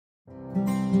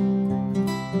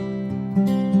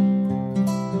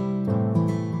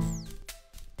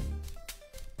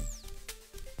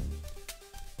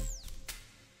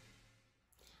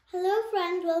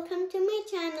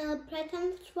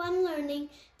listening.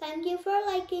 Thank you for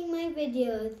liking my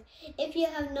videos. If you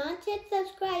have not yet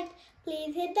subscribed,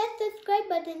 please hit that subscribe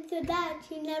button so that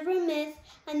you never miss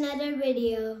another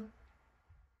video.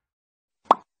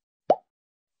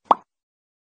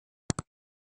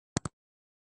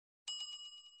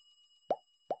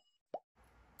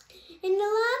 In the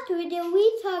last video,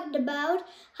 we talked about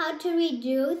how to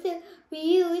reduce,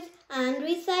 reuse, and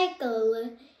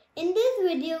recycle. In this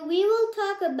video, we will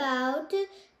talk about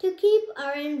to keep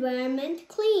our environment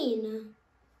clean.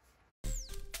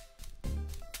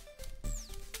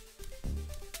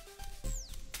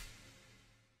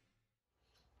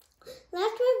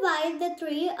 Let's revise the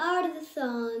 3 R's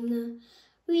song.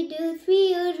 Reduce,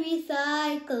 reuse,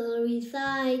 recycle,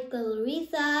 recycle,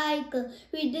 recycle.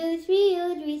 Reduce,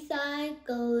 reuse,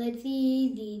 recycle. It's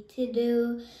easy to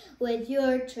do with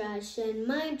your trash and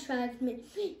my trash.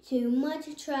 Too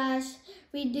much trash.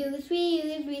 Reduce,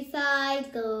 reuse,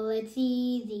 recycle. It's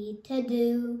easy to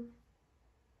do.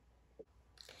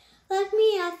 Let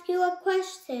me ask you a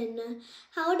question.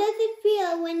 How does it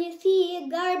feel when you see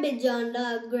garbage on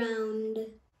the ground?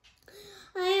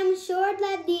 I am sure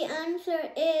that the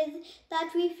answer is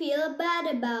that we feel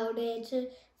bad about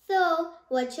it. So,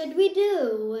 what should we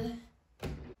do?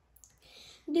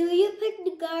 Do you pick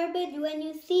the garbage when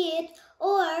you see it,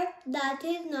 or that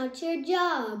is not your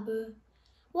job?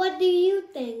 What do you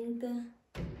think?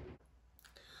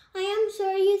 I am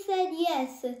sure you said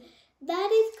yes. That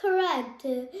is correct.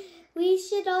 We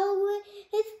should always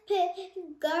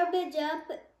pick garbage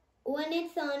up when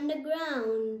it's on the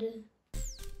ground.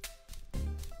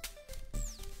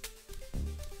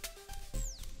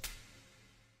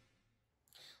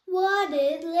 What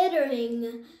is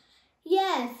littering?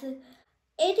 Yes,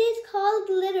 it is called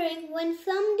littering when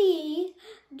somebody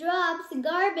drops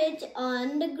garbage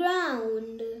on the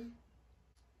ground.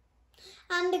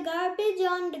 And the garbage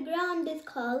on the ground is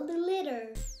called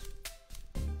litter.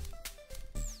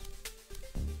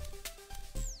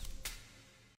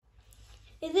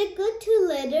 Is it good to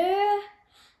litter?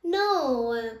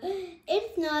 No,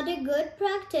 it's not a good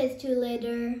practice to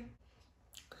litter.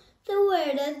 So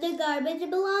where does the garbage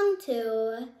belong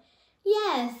to?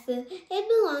 Yes, it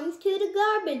belongs to the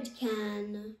garbage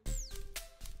can.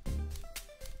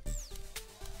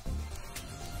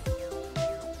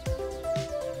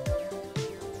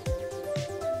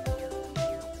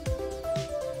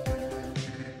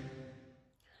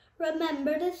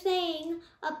 Remember the saying,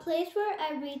 a place for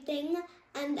everything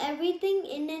and everything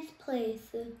in its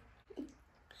place.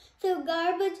 So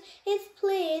garbage, its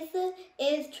place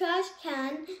is trash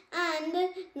can and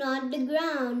not the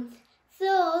ground.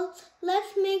 So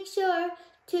let's make sure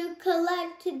to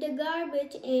collect the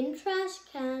garbage in trash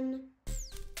can.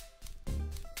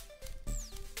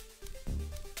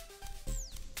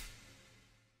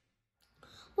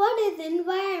 What is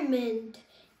environment?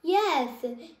 Yes,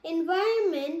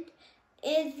 environment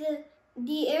is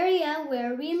the area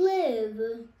where we live.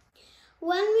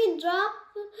 When we drop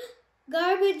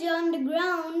garbage on the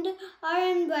ground,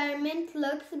 our environment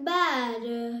looks bad.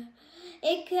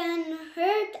 It can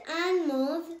hurt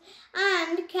animals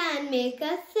and can make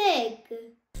us sick.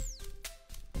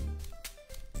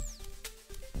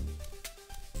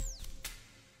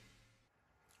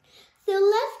 So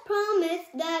let's promise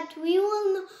that we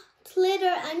will not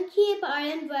litter and keep our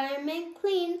environment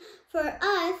clean for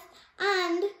us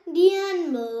and the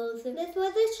animals. This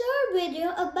was a short video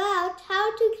about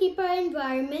how to keep our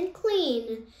environment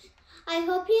clean. I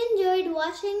hope you enjoyed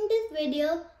watching this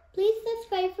video. Please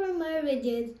subscribe for more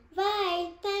videos.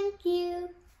 Bye. Thanks.